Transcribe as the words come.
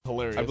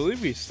hilarious. I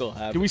believe we still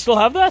have Do we still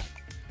have that?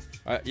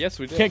 Yes,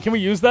 we do. Can we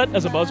use that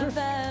as a buzzer?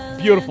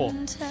 Beautiful.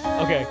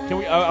 Okay, can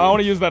we? I want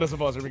to use that as a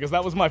buzzer because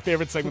that was my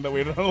favorite segment that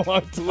we had done a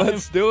long time.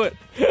 Let's do it.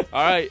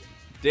 All right,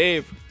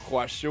 Dave,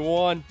 question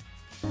 1.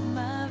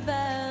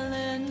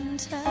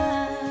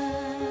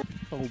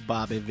 Oh,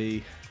 Bobby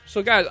V.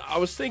 So, guys, I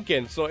was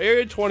thinking,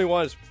 Area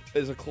 21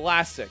 is a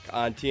classic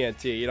on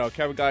TNT. You know,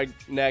 Kevin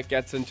Garnett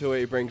gets into it.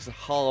 He brings the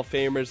Hall of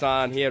Famers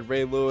on. He had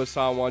Ray Lewis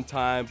on one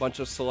time. A bunch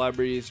of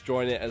celebrities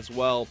join it as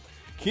well.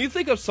 Can you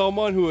think of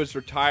someone who is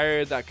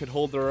retired that could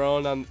hold their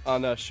own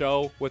on a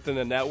show within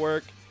the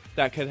network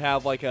that could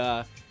have like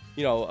a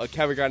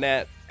Kevin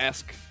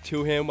Garnett-esque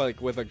to him,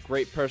 like with a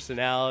great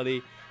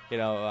personality? You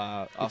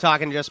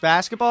talking just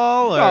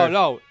basketball? Or?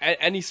 No,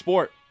 any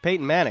sport.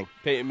 Peyton Manning.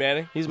 Peyton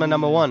Manning? He's my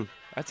number one.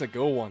 That's a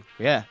good one.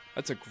 Yeah.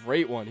 That's a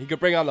great one. He could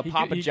bring on the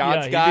Papa he'd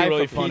John's be guy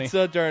really for funny.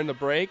 pizza during the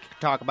break.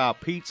 Talk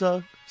about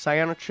pizza,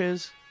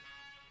 sandwiches.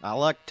 I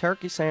like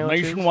turkey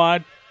sandwiches.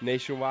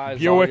 Nationwide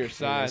is Buick. on your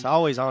side. It's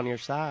always on your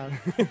side.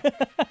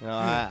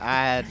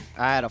 I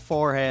had a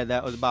forehead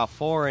that was about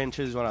 4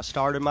 inches when I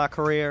started my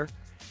career,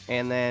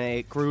 and then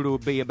it grew to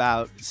be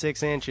about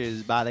 6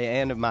 inches by the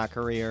end of my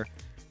career.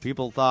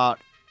 People thought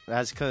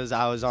that's because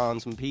I was on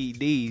some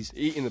PEDs.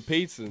 Eating the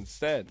pizza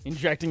instead.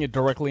 Injecting it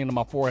directly into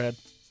my forehead.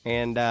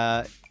 And,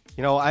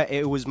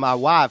 it was my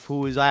wife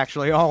who was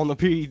actually on the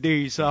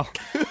PED, so,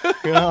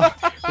 we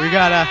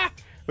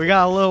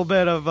got a little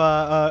bit of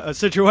a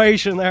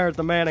situation there at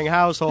the Manning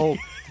household,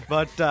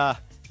 but,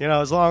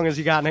 as long as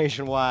you got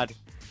Nationwide,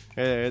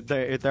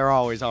 they're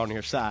always on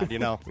your side, you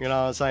know what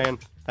I'm saying?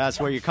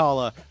 That's what you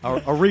call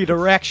a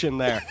redirection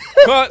there.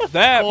 Cut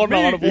that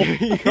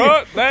meat.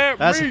 Cut that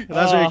meat.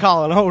 That's what you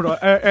call an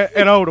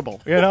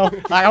audible,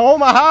 Like,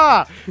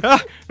 Omaha!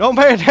 Don't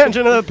pay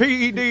attention to the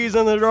PEDs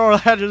in the drawer.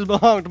 That just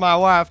belonged to my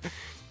wife.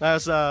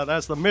 That's the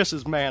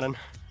Mrs. Manning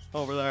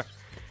over there.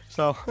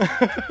 So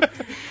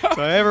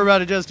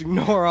everybody just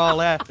ignore all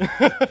that.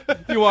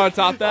 You want to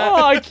top that? Oh,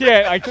 I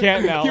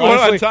can't now. You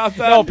want to top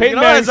that? No, Peyton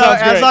Manning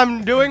sounds great. As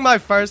I'm doing my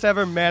first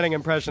ever Manning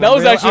impression, That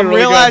was actually I'm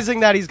really realizing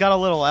that he's got a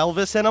little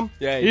Elvis in him.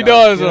 Yeah, He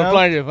does. You know?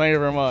 Thank you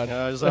very much.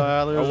 There's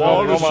a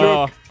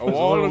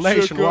little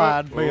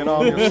Nationwide being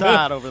on your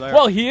side over there.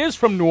 Well, he is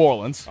from New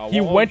Orleans.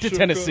 He went to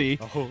Tennessee,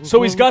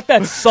 so he's got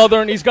that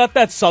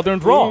southern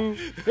drawl.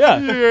 Yeah,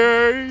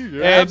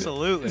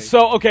 Absolutely.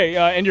 So, okay,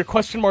 and your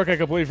question mark, I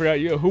completely forgot.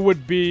 Who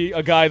would be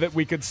a guy that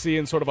we could see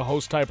in sort of a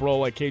host-type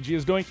role like KG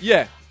is doing?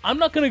 Yeah. I'm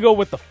not going to go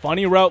with the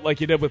funny route like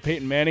you did with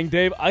Peyton Manning,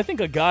 Dave. I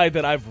think a guy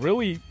that I've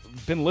really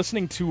been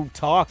listening to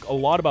talk a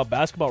lot about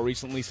basketball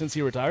recently since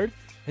he retired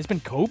has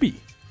been Kobe.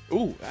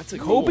 Ooh, that's a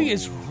good Kobe one.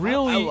 is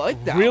really, I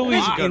like that really one.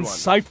 That's a good one.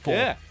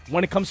 insightful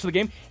when it comes to the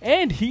game,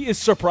 and he is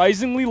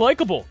surprisingly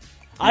likable.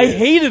 I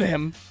hated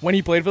him when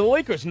he played for the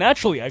Lakers.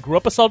 Naturally, I grew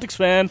up a Celtics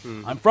fan.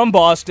 I'm from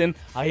Boston.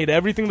 I hate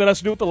everything that has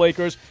to do with the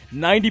Lakers.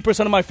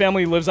 90% of my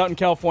family lives out in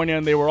California,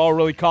 and they were all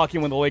really cocky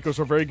when the Lakers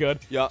were very good.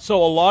 Yeah.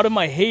 So a lot of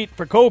my hate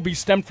for Kobe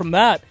stemmed from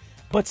that.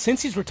 But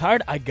since he's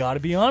retired, I got to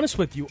be honest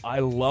with you. I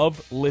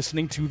love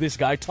listening to this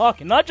guy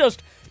talk, and not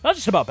just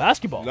about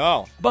basketball.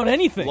 No. About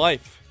anything.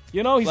 Life.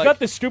 He's got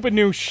this stupid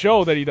new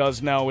show that he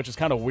does now, which is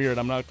kind of weird.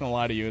 I'm not going to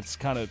lie to you. It's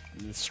kind of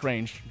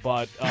strange,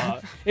 but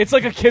it's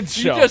like a kid's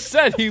show. You just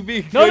said he'd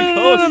be No,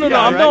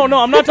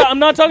 I'm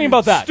not talking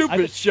about that.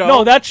 Stupid show.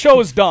 No, that show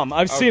is dumb.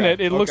 I've seen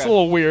it. It looks a okay.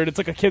 little weird. It's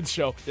like a kid's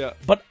show. Yeah.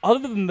 But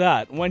other than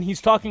that, when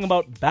he's talking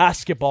about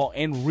basketball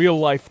and real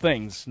life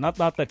things, not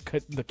that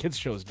the kids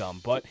show is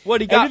dumb, but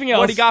What he got? everything else,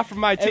 What he got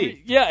from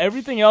IT?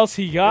 everything else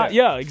he got.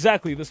 Yeah. Yeah,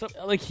 exactly. The stuff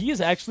like he is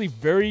actually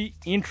very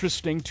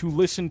interesting to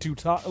listen to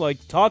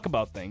talk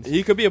about things.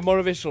 He could be a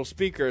motivational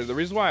speaker. The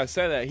reason why I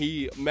say that,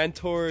 he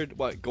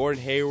mentored Gordon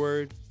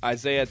Hayward,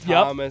 Isaiah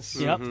Thomas.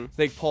 Yep. I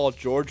think Paul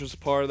George was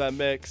part of that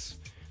mix.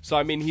 So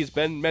I mean, he's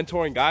been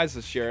mentoring guys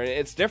this year, and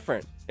it's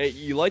different.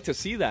 You like to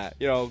see that,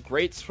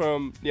 greats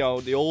from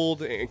the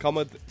old and come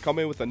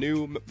in with a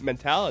new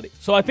mentality.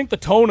 So I think the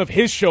tone of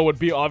his show would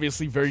be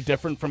obviously very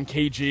different from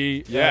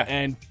KG. Yeah.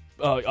 And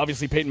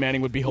obviously Peyton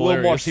Manning would be little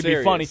more hilarious. He'd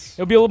be funny. serious.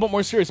 It would be a little bit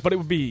more serious, but it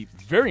would be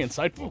very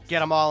insightful. Get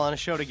them all on a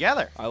show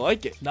together. I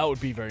like it. That would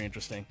be very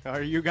interesting.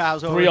 Are you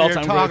guys over Three here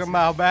all-time talking greats.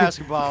 about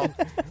basketball?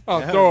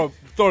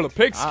 Throw the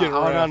pigskin I don't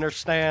around.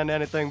 understand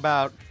anything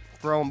about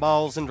throwing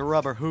balls into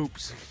rubber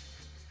hoops.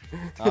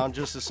 I'm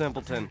just a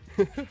simpleton.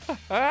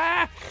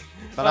 But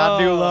I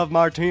do love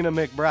Martina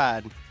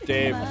McBride.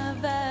 Dave. I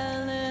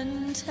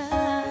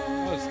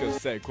was going to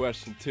say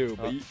question 2,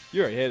 but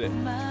you already hit it.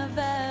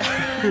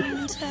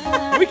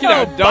 We can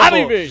have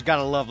double. She's got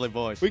a lovely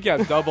voice. We can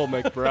have double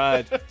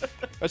McBride.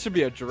 That should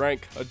be a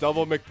drink. A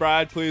double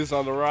McBride, please,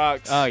 on the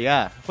rocks. Oh,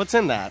 yeah. What's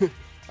in that?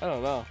 I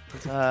don't know.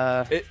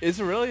 Is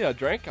it really a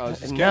drink? I was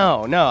just kidding.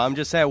 No. I'm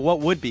just saying what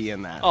would be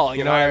in that. Oh,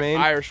 you know what I mean?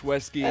 Irish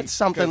whiskey. That's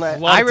something like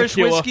Lot of Irish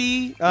tequila.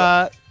 whiskey.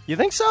 You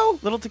think so?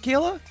 Little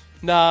tequila?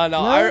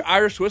 No,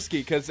 Irish whiskey,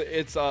 because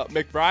it's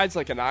McBride's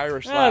like an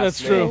Irish Yeah, last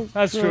that's name. true.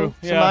 That's true.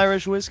 Some Yeah.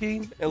 Irish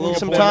whiskey, A little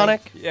some bit.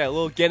 tonic. Yeah, a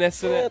little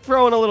Guinness in it.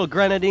 Throw in a little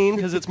grenadine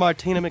because it's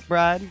Martina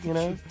McBride, you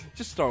know?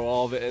 Just throw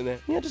all of it in there.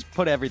 Yeah, just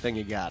put everything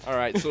you got. All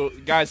right, so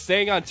guys,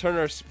 staying on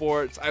Turner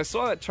Sports, I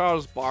saw that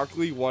Charles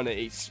Barkley won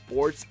a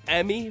Sports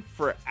Emmy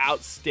for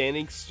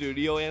Outstanding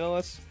Studio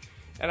Analyst,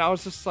 and I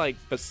was just like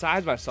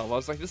beside myself. I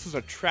was like, this is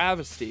a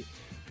travesty.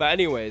 But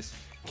anyways,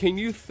 can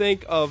you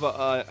think of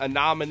a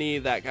nominee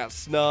that got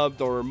snubbed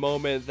or a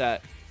moment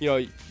that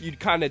you'd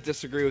kind of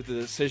disagree with the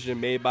decision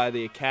made by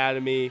the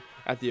Academy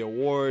at the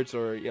awards,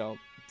 or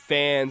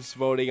fans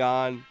voting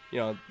on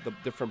the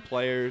different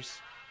players?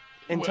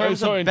 In terms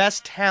sorry. of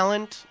best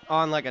talent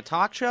on like a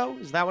talk show,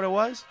 is that what it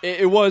was?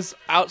 It was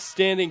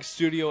Outstanding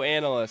Studio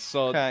Analyst.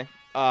 So, Okay.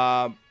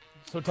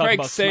 So talk Craig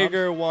about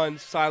Sager won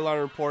sideline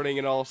reporting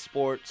in all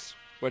sports,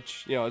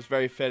 which is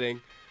very fitting,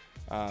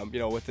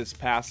 with his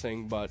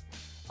passing. But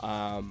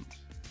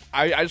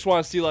I just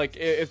want to see like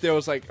if there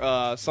was like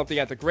something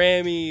at the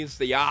Grammys,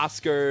 the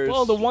Oscars.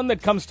 Well, the one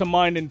that comes to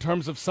mind in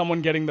terms of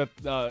someone getting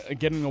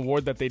getting an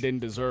award that they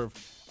didn't deserve.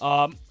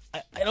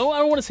 I don't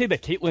want to say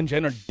that Caitlyn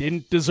Jenner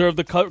didn't deserve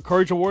the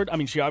Courage Award. I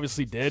mean, she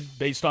obviously did,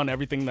 based on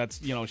everything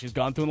that's she's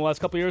gone through in the last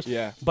couple of years.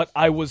 Yeah. But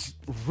I was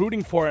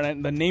rooting for her,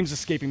 and the name's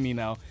escaping me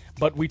now.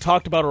 But we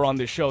talked about her on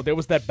this show. There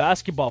was that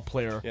basketball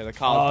player, Yeah, the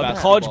college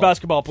college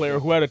basketball player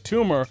who had a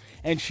tumor,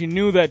 and she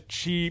knew that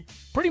she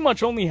pretty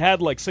much only had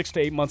like 6 to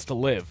 8 months to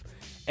live,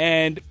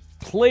 and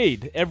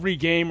played every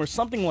game or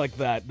something like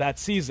that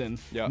season,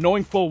 Yeah.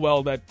 knowing full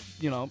well that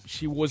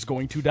she was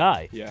going to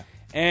die. Yeah.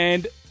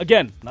 And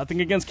again,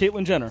 nothing against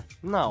Caitlyn Jenner.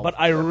 No, but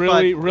I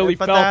really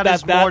but felt that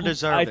is more I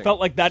deserving. felt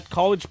like that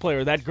college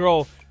player, that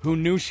girl who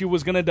knew she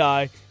was going to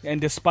die, and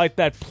despite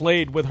that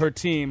played with her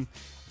team.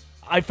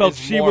 I felt Is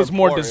she more was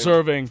more important.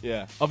 deserving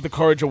Yeah. of the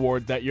Courage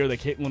Award that year that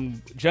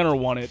Caitlyn Jenner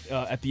won it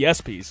at the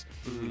ESPYs,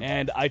 Mm-hmm.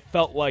 and I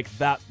felt like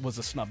that was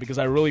a snub because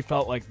I really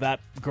felt like that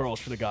girl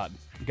should have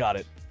got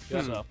it.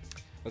 Yeah. So.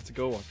 That's a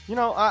good one.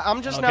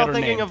 I'm just I'll now get her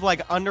thinking name. of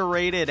like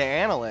underrated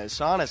analysts,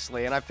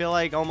 honestly, and I feel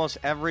like almost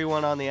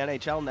everyone on the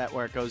NHL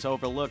Network goes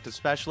overlooked,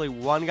 especially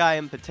one guy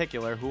in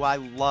particular who I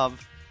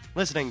love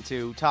listening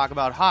to talk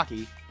about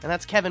hockey, and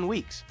that's Kevin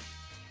Weeks.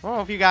 I don't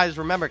know if you guys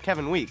remember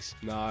Kevin Weeks.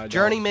 No, I don't.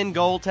 Journeyman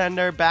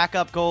goaltender,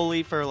 backup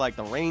goalie for like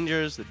the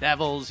Rangers, the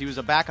Devils. He was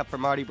a backup for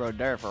Marty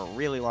Brodeur for a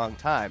really long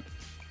time,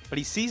 but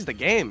he sees the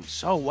game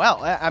so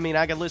well. I mean,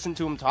 I could listen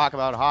to him talk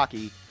about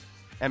hockey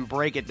and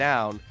break it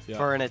down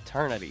for an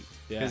eternity.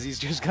 Because he's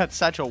just got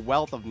such a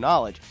wealth of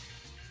knowledge.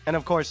 And,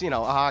 of course,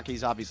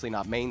 hockey's obviously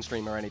not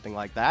mainstream or anything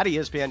like that.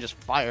 ESPN just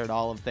fired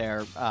all of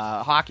their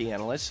hockey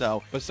analysts,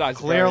 so Besides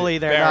clearly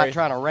they're Barry. not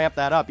trying to ramp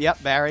that up.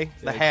 Yep, Barry,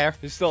 the hair.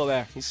 He's still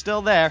there. He's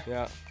still there.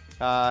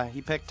 Yeah.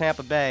 He picked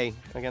Tampa Bay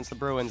against the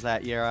Bruins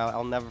that year.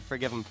 I'll never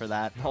forgive him for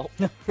that. No.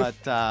 But,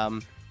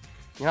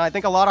 I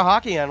think a lot of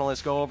hockey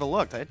analysts go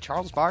overlooked.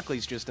 Charles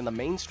Barkley's just in the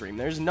mainstream.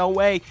 There's no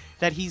way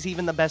that he's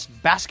even the best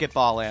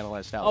basketball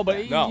analyst out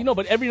there. No.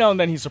 But every now and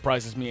then he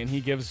surprises me, and he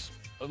gives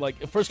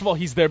first of all,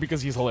 he's there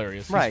because he's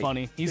hilarious. He's Right.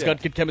 funny. He's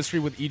got good chemistry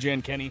with EJ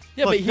and Kenny.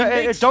 Yeah, Look, but he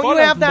makes don't fun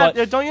you have of that?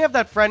 but- Don't you have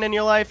that friend in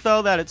your life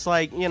though that it's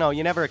like you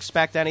never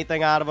expect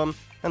anything out of them,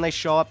 and they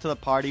show up to the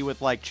party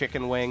with like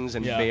chicken wings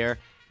and Yeah. beer,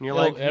 and you're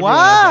Well, like, everyone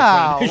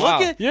wow, has that look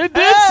friend. at You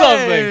did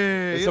something.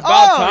 It's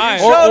about time.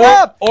 You showed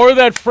up. Or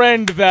that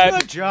friend that,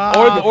 Good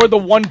job. or the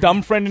one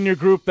dumb friend in your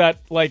group that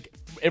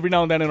every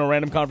now and then in a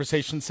random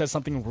conversation says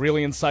something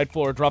really insightful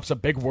or drops a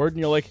big word, and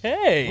you're like,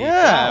 hey,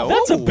 Yeah,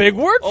 that's a ooh. big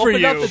word for Opened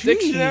you. up the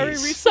dictionary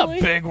Jeez. recently?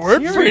 That's a big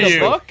word You for read a you.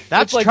 book?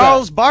 That's It's like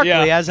Charles that. Barkley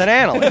Yeah. as an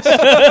analyst.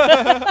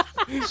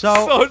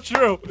 So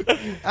true.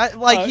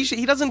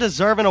 He doesn't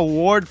deserve an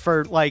award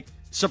for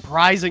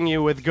surprising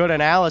you with good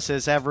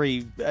analysis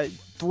every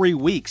 3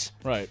 weeks.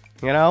 Right.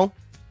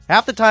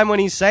 Half the time when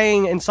he's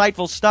saying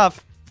insightful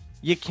stuff,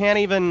 you can't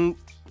even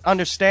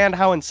understand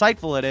how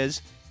insightful it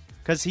is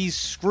because he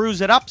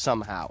screws it up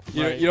somehow.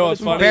 You know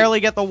what's You funny? barely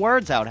get the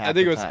words out half I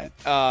think the it was time.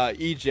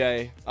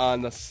 EJ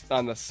on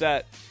the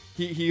set.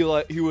 He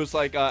was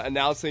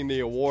announcing the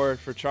award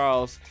for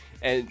Charles,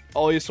 and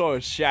all you saw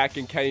was Shaq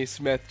and Kenny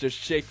Smith just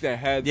shake their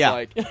heads Yeah.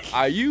 like,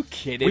 "Are you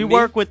kidding We me?"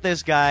 work with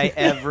this guy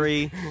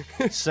every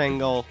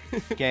single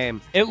game.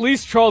 At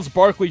least Charles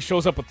Barkley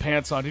shows up with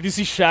pants on. Did you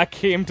see Shaq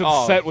came to the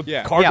Oh, set with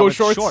yeah. cargo Yeah, with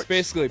shorts? shorts.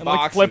 Basically And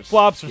boxers. flip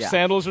flops or Yeah.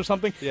 sandals or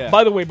something. Yeah.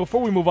 By the way, before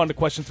we move on to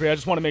question 3, I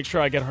just want to make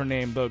sure I get her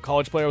name. The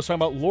college player I was talking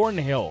about, Lauren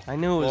Hill. I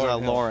knew it was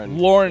Lauren Hill. Lauren.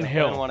 Lauren I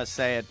Hill. didn't want to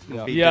say it.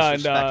 And be Yeah,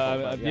 and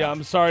disrespectful, but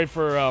I'm sorry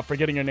for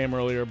forgetting your name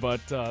earlier, but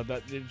what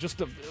a She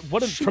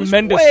was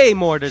tremendous, way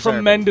more deserving.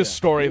 tremendous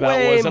story that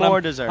Way was. And more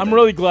I'm, deserving. I'm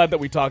really glad that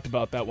we talked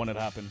about that when it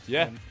happened.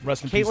 Yeah. And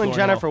rest in peace, Caitlyn Lauren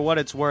Jenner, Hill. for what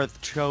it's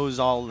worth, chose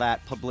all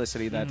that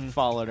publicity that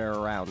followed her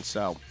around.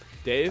 So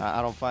Dave,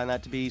 I don't find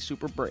that to be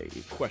super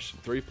brave. question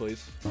 3,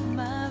 please.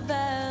 My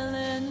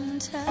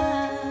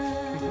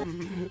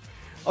Valentine.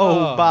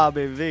 Oh,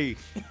 Bobby V.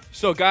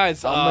 So,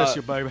 guys, I miss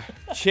you, baby.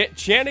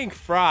 Channing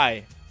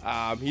Frye,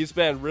 he's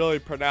been really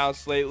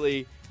pronounced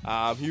lately.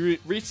 He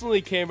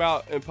recently came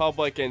out in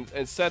public and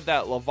said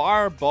that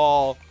LeVar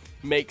Ball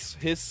makes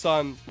his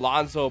son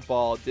Lonzo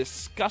Ball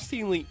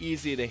disgustingly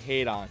easy to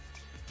hate on.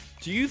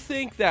 Do you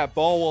think that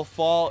Ball will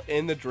fall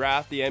in the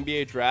draft, the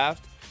NBA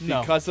draft,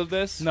 No. because of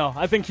this? No,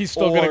 I think he's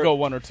still going to go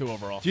 1 or 2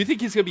 overall. Do you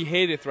think he's going to be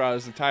hated throughout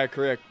his entire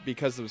career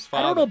because of his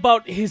father? I don't know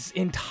about his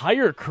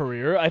entire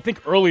career. I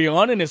think early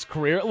on in his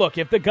career, look,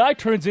 if the guy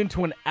turns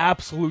into an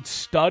absolute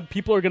stud,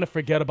 people are going to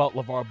forget about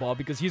LeVar Ball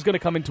because he's going to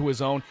come into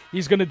his own.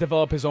 He's going to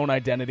develop his own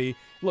identity.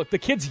 Look, the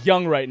kid's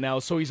young right now,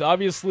 so he's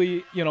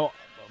obviously,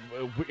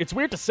 it's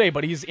weird to say,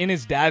 but he's in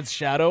his dad's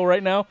shadow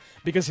right now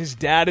because his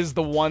dad is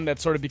the one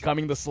that's sort of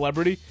becoming the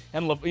celebrity.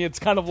 And it's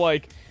kind of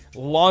like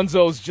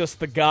Lonzo's just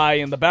the guy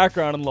in the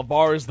background and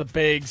LeVar is the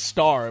big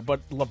star,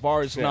 but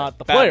LeVar is not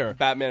the player.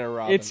 Batman and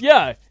Robin.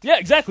 Yeah,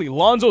 exactly.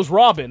 Lonzo's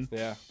Robin.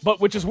 Yeah. But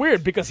which is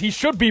weird because he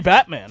should be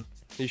Batman.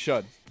 He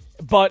should.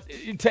 But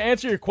to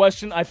answer your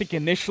question, I think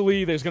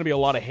initially there's going to be a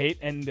lot of hate,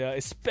 and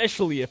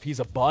especially if he's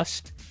a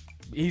bust,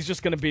 he's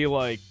just going to be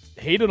like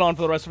hated on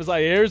for the rest of his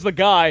life. Here's the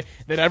guy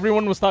that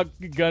everyone was thought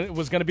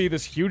was going to be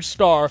this huge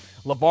star.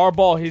 LeVar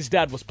Ball, his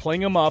dad, was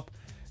playing him up.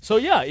 So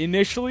yeah,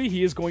 initially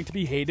he is going to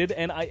be hated,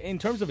 and in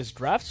terms of his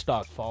draft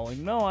stock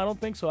falling, no, I don't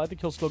think so. I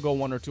think he'll still go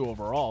 1 or 2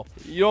 overall.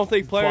 You don't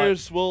think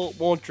players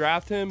won't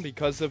draft him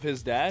because of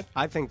his dad?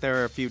 I think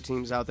there are a few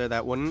teams out there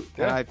that wouldn't,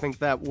 and Yeah. I think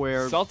that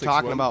we're Celtics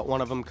talking wouldn't. about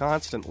one of them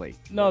constantly.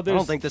 No, I there's-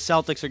 don't think the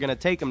Celtics are going to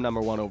take him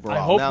number 1 overall. I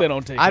hope Now, they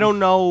don't take I him. don't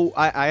know.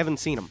 I haven't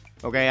seen him.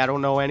 Okay, I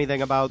don't know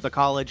anything about the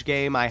college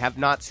game. I have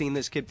not seen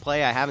this kid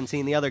play. I haven't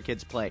seen the other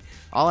kids play.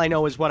 All I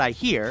know is what I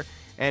hear,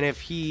 and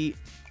if he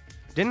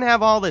didn't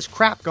have all this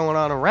crap going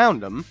on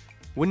around him,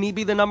 wouldn't he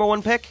be the number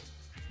 1 pick?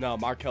 No,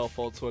 Markelle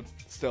Fultz would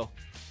still.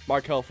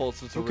 Markelle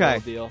Fultz is a Okay. real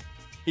deal.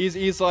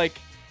 He's like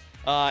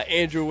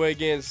Andrew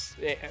Wiggins,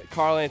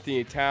 Karl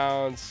Anthony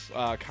Towns,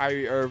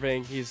 Kyrie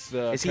Irving. He's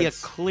the Is he a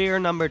clear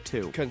number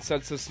 2?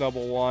 consensus number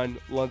 1.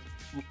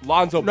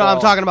 Lonzo No, Ball.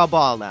 I'm talking about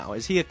Ball now.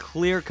 Is he a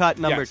clear-cut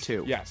number Yes,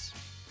 2?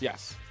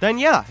 Yes. Then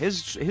yeah,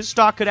 his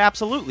stock could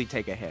absolutely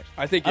take a hit.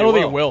 I think I don't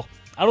think it will.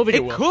 I don't think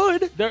it It will.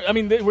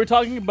 could. We're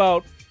talking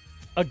about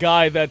a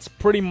guy that's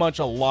pretty much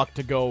a lock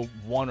to go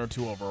 1 or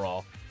 2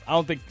 overall. I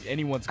don't think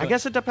anyone's I going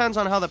guess it depends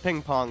on how the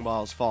ping pong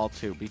balls fall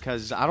too,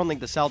 because I don't think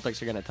the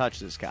Celtics are going to touch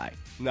this guy.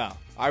 No,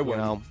 I You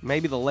wouldn't. know,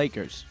 maybe the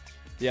Lakers.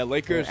 Yeah,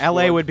 Lakers.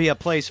 LA would be a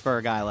place for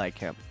a guy like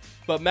him.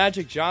 But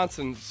Magic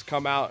Johnson's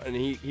come out and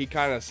he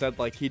kind of said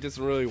like he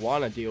doesn't really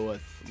want to deal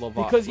with LeVar.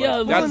 Because, yeah,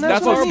 Like, well, And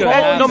that's what what's I gonna mean.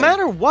 happen. No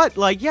matter what,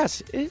 like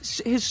yes,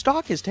 his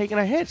stock is taking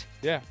a hit.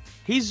 Yeah.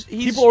 He's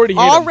People already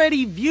hate him.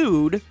 already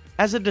viewed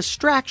as a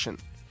distraction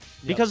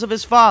because of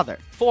his father.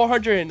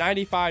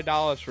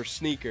 $495 for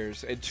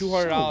sneakers and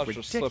 $200 for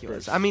ridiculous.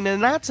 slippers. I mean,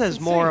 and that says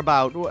It's more insane.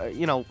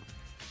 about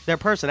their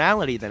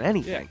personality than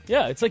anything.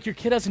 Yeah, it's like your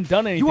kid hasn't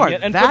done anything You are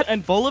yet.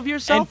 that full of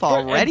yourself for-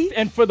 already?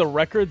 And for the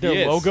record, He their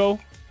is. logo,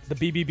 the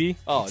BBB,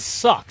 Oh, it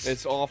sucks.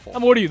 It's awful. I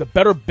mean, what are you, the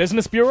Better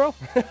Business Bureau?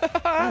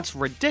 That's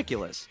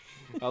ridiculous.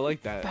 I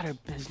like that. Better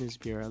Business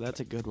Bureau. That's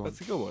a good one.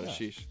 That's a good one,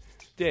 Sheesh.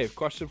 Dave,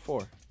 question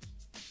 4.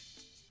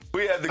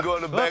 We had to go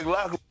in the back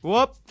locker.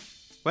 Whoop.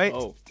 Wait.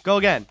 Oh. Go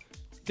again.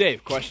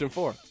 Dave, question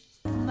 4.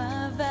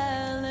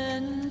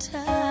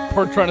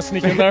 Perk trying to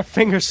sneak in there.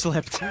 Finger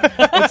slipped.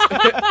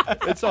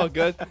 It's all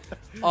good.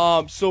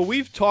 So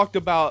we've talked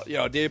about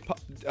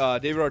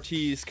David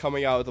Ortiz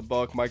coming out with a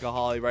book, Michael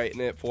Hawley writing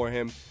it for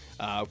him,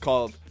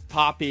 called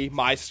Poppy,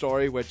 My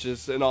Story, which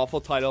is an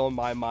awful title in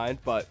my mind,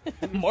 but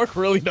Mark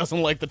really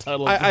doesn't like the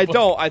title of I the book.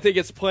 don't. I think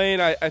it's plain.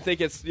 I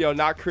think it's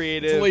not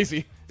creative. It's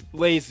lazy.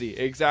 Lazy,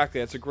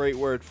 exactly. That's a great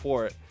word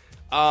for it.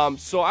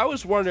 So I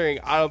was wondering,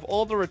 out of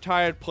all the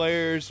retired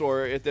players,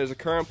 or if there's a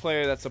current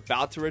player that's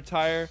about to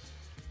retire,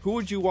 who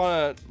would you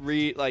want to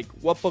read? Like,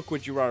 what book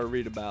would you want to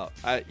read about?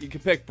 You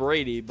could pick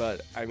Brady,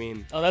 but I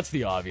mean, Oh, that's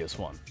the obvious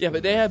one. yeah,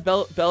 but they have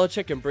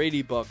Belichick and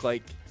Brady book.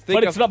 Like,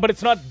 But it's not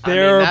I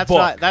their mean, that's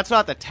book. That's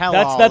not the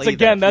tell-all. That's either.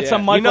 again, that's Yeah. a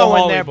You Michael You know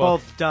when Hawley they're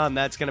book. both done,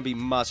 that's going to be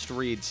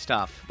must-read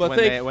stuff. But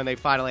when they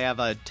finally have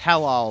a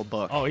tell-all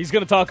book. Oh, he's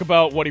going to talk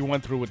about what he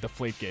went through with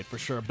Deflategate for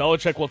sure.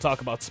 Belichick will talk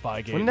about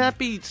Spygate. Wouldn't that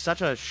be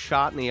such a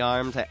shot in the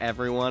arm to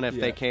everyone if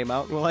Yeah. they came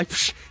out and were like,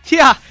 "Psh,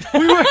 yeah,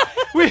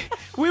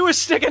 we were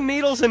sticking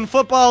needles in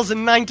footballs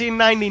in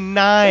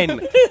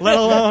 1999, let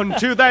alone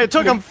 2000. It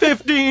took them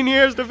 15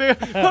 years to figure.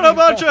 What a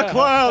bunch of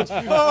clowns!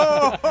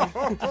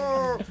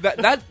 Oh.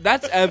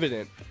 that's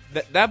evident.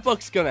 That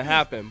book's gonna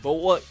happen. But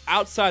what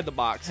outside the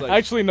box? Like,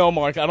 Actually, no,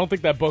 Mark. I don't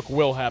think that book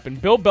will happen.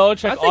 Bill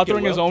Belichick I think it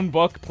authoring his will. own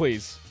book,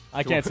 please.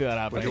 I can't see that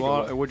happening.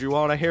 Would you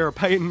want to hear a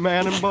Peyton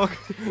Manning book?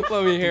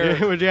 let me hear. it.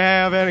 Would you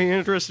have any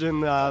interest in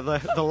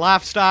the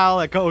lifestyle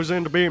that goes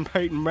into being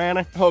Peyton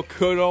Manning? Oh,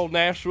 good old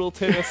Nashville,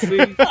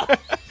 Tennessee.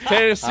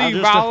 Tennessee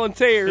I'm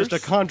Volunteers.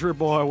 Just a country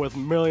boy with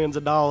millions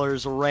of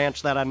dollars, a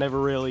ranch that I never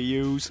really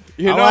use.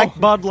 You I know- like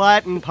Bud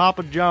Light and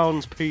Papa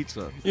John's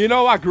pizza.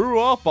 I grew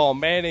up on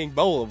Manning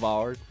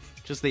Boulevard.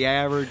 Just the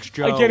average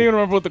Joe. I can't even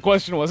remember what the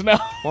question was now.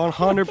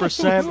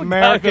 100% I'd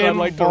American,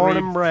 like to born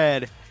read. and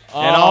bred.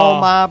 Oh. And all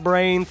my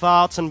brain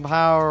thoughts and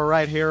power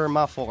right here in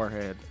my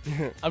forehead.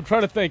 I'm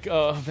trying to think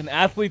of an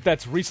athlete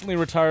that's recently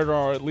retired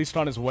or at least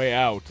on his way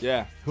out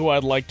Yeah. who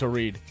I'd like to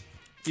read.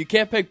 You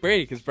can't pick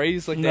Brady because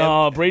Brady's like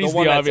Brady's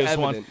one the that's obvious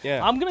one. evident.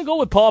 Yeah. I'm gonna go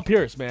with Paul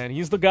Pierce, man.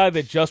 He's the guy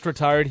that just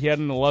retired. He had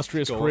an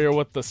illustrious career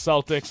with the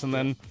Celtics, and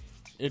then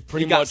it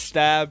pretty He got much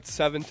stabbed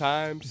 7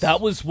 times.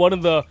 that was one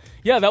of the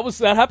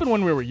that happened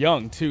when we were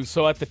young too.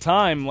 So at the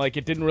time, like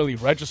it didn't really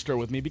register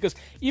with me because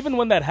even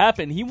when that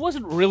happened, he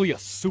wasn't really a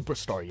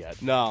superstar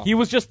yet. No. he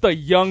was just the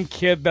young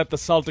kid that the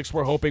Celtics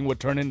were hoping would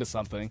turn into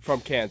something.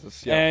 from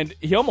Kansas. Yeah. And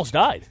he almost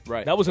died.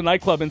 Right. That was a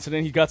nightclub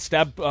incident. He got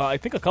stabbed, I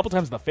think, a couple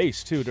times in the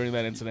face too during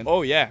that incident.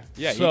 oh yeah,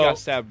 yeah. So- he got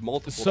stabbed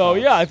multiple So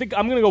times. yeah, I think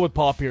I'm gonna go with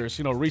Paul Pierce.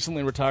 You know,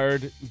 recently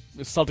retired,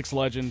 Celtics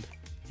legend.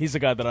 He's the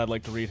guy that I'd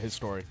like to read his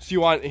story. So you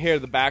want to hear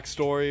the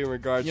backstory in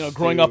regards? You know,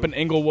 growing to, up in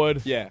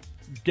Inglewood, Yeah,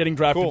 getting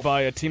drafted Cool.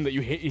 by a team that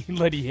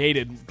that he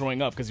hated growing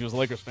up because he was a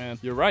Lakers fan.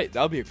 you're right.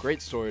 That would be a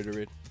great story to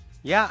read.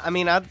 Yeah, I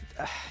mean,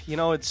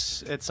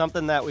 it's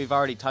something that we've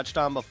already touched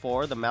on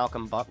before, the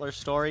Malcolm Butler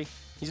story.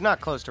 He's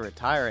not close to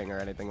retiring or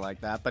anything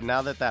like that, but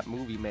now that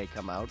movie may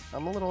come out,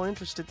 I'm a little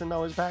interested to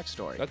know his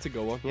backstory. That's a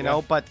good one. You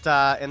know, but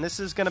and this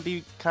is going to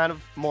be kind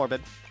of morbid.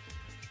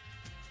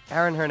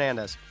 Aaron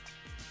Hernandez.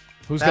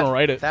 Who's gonna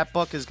write it? That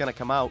book is going to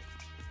come out.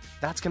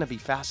 That's going to be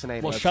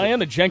fascinating. Well, That's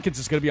Cheyenne Jenkins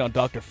is gonna be on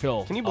Dr.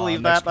 Phil. Can you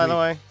believe next that, by the week.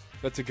 way?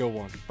 That's a good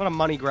one. What a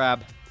money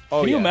grab.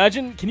 Oh Can you yeah.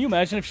 imagine? Can you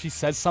imagine if she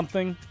says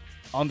something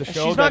on the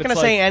show? She's not going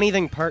to say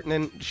anything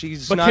pertinent.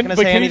 She's not going to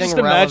say can anything you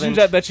just relevant.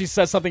 imagine that she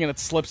says something and it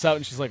slips out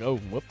and she's like, "Oh,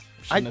 whoop."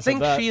 I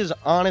think she is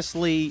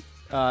honestly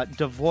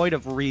devoid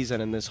of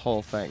reason in this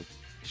whole thing.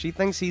 She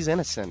thinks he's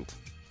innocent.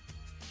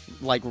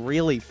 Like,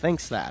 really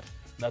thinks that.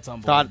 That's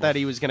unbelievable. Thought that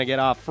he was going to get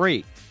off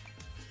free.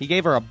 He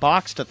gave her a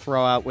box to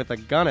throw out with a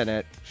gun in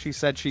it. She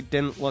said she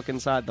didn't look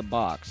inside the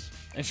box.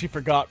 and she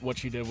forgot what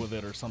she did with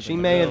it or something. She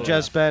like may that. have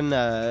just been,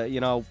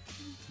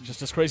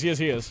 just as crazy as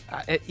he is.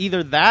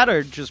 either that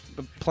or just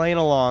playing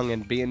along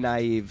and being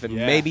naive and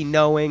Yeah. maybe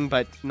knowing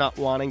but not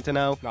wanting to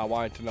know. Not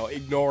wanting to know,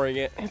 ignoring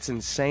it. It's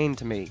insane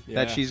to me Yeah.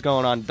 that she's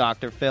going on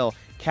Dr. Phil,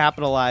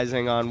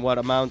 capitalizing on what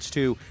amounts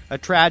to a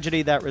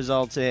tragedy that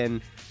results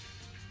in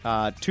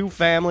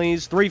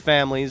three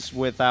families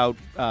without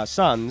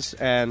sons,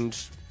 and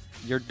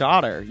your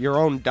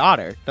own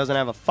daughter, doesn't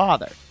have a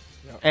father.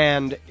 Yeah.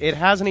 And it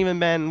hasn't even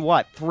been,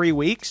 3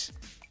 weeks?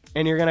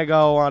 And you're going to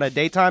go on a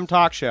daytime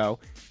talk show,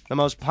 the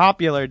most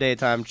popular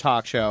daytime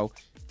talk show,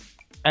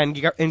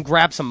 and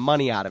grab some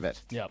money out of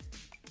it. Yep.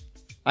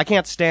 I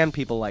can't stand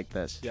people like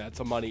this. Yeah, it's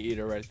a money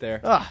eater right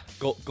there. Ugh.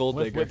 Gold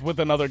digger. With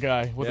another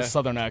guy with Yeah. a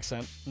southern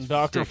accent.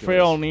 Dr. Ridiculous.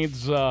 Phil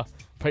needs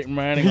Peyton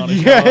Manning on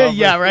his Yeah, show.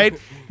 yeah, right?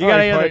 You All got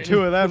to right, get the Peyton.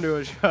 two of them to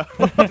a show.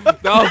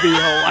 That would be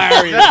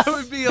hilarious. That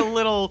would be a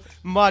little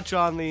much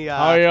on the.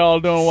 How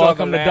y'all doing?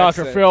 Welcome to Southern Dr.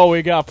 accent. Phil.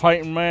 We got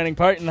Peyton Manning.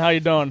 Peyton, how you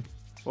doing?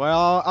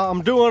 Well,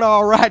 I'm doing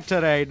all right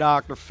today,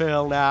 Dr.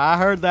 Phil. Now, I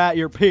heard that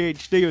your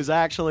PhD was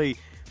actually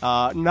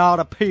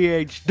not a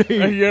PhD.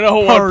 You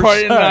know what, per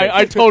Peyton? se.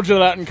 I told you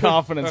that in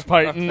confidence,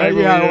 Peyton. Maybe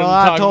we yeah, didn't well,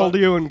 I talk told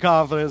about- you in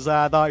confidence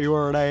that I thought you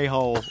were an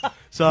a-hole.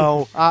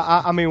 So,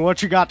 I mean,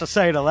 what you got to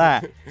say to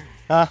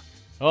that?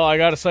 Oh, I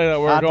got to say that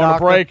we're Hi, going doctor.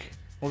 to break.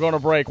 We're going to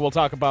break. We'll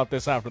talk about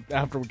this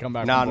after we come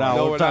back. No, from break. no,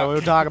 No, we'll we're not.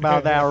 we'll talk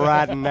about that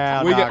right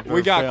now, we got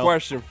Dr. Phil.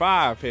 question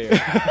 5 here.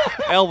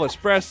 Elvis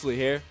Presley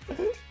here.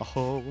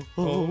 Oh,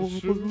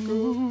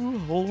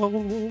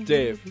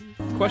 Dave,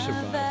 question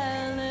 5.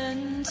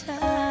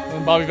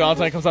 And Bobby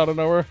Valentine comes out of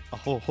nowhere.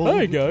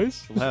 Hey,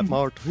 guys. Let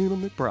Martina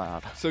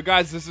McBride. So,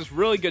 guys, there's this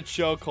really good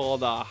show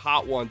called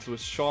Hot Ones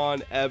with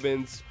Sean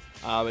Evans.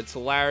 It's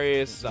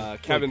hilarious.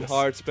 Kevin this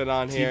Hart's been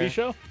on here. TV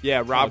show?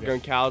 Yeah, Rob Okay.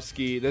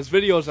 Gronkowski. There's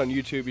videos on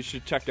YouTube. You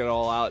should check it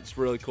all out. It's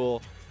really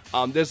cool.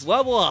 There's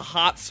level of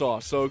hot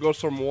sauce, so it goes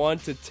from 1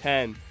 to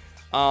 10.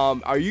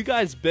 Are you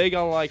guys big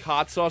on like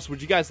hot sauce?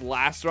 Would you guys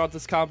last throughout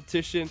this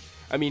competition?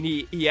 I mean,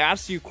 he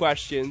asks you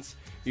questions.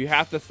 You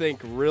have to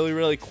think really,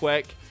 really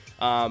quick.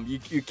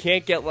 You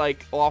can't get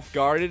like off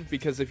guarded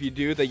because if you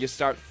do, then you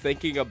start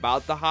thinking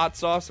about the hot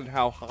sauce and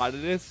how hot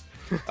it is.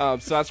 So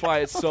that's why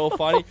it's so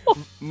funny.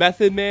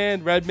 Method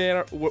Man,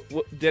 Redman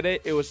did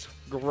it. It was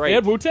great. They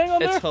had Wu-Tang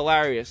on It's there?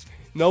 hilarious.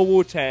 No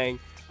Wu-Tang.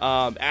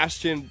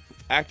 Acton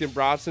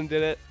Bronson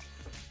did it.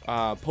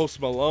 Post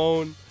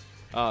Malone.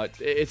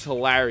 It's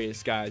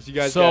hilarious, guys. You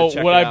guys So gotta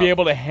check would it I out. be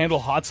able to handle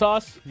hot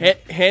sauce?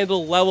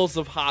 Handle levels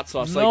of hot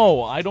sauce?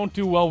 No, I don't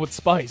do well with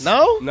spice.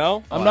 No? Like,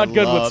 no. I'm Oh, not I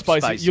good with love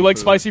spicy. You like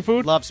spicy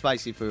food? Love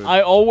spicy food.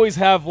 I always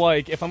have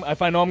like if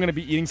I know I'm going to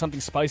be eating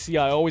something spicy,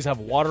 I always have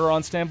water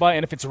on standby,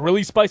 and if it's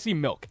really spicy,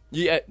 milk.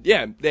 Yeah.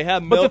 They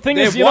have But milk. the thing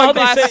they is, have you know one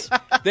how they glass.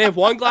 say- They have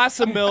one glass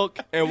of milk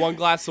and one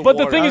glass of But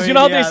water. the thing is, I you know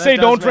how mean, they yeah, say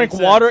that don't does drink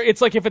make water. sense.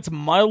 It's like if it's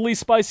mildly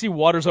spicy,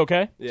 water's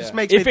okay. Yeah. Just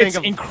makes If me it's think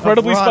of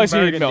incredibly Ron spicy,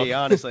 Burgundy, milk.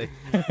 honestly.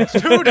 It's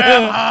too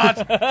damn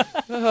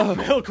hot.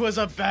 Milk was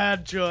a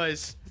bad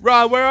choice.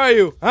 Ron, where are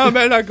you? I'm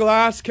in a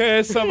glass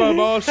case of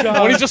emotion.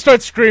 When he just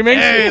starts screaming,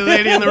 Hey,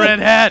 lady in the red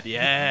hat.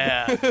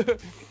 Yeah.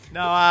 No,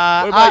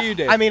 What about you,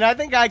 Dave? I mean, I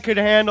think I could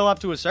handle up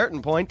to a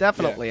certain point,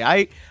 definitely.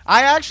 I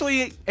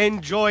actually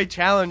enjoy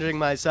challenging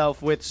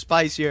myself with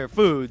spicier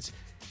foods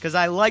because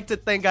I like to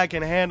think I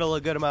can handle a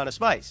good amount of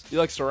spice. You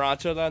like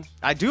sriracha then?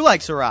 I do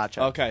like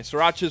sriracha. Okay,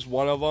 sriracha is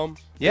one of them.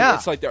 Yeah.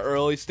 It's like the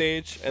early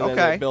stage, and then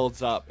Okay. it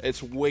builds up.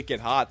 It's wicked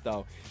hot,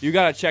 though. You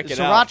got to check it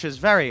out. Sriracha is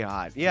very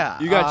hot, yeah.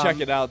 You gotta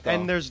check it out, though.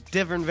 And there's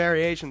different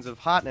variations of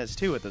hotness,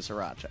 too, with the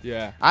sriracha.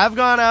 Yeah. I've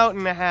gone out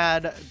and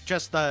had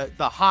just the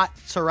hot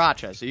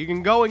sriracha. So you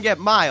can go and get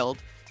mild,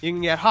 you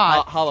can get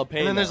hot, Jalapeno.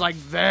 and then there's like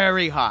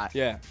very hot.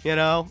 Yeah. You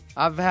know?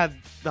 I've had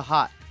the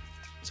hot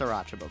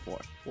sriracha before.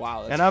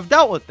 Wow. And I've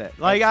dealt with it.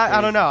 Like, That's I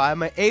don't know.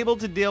 I'm able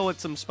to deal with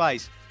some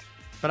spice,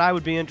 but I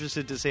would be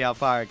interested to see how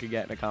far I could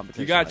get in a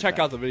competition. You got to like check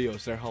that. out the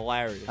videos. They're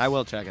hilarious. I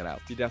will check it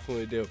out. You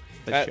definitely do.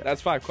 For sure.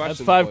 That's 5 questions.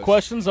 That's 5 boys.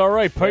 questions. All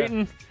right,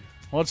 Peyton.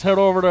 Let's head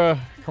over to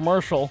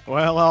commercial.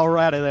 Well,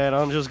 alrighty then.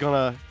 I'm just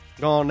gonna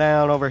go on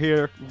down over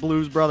here.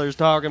 Blues Brothers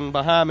talking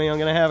behind me. I'm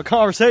gonna have a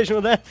conversation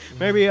with them.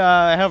 Maybe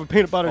have a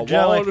peanut butter I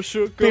jelly, want a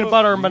sugar. peanut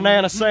butter and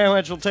banana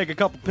sandwich. We'll take a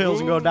couple pills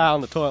and go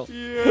down the toilet.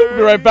 We'll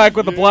be right back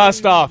with the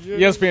blast off.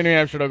 ESPN New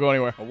Hampshire. Don't go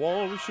anywhere. I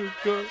want a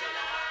sugar.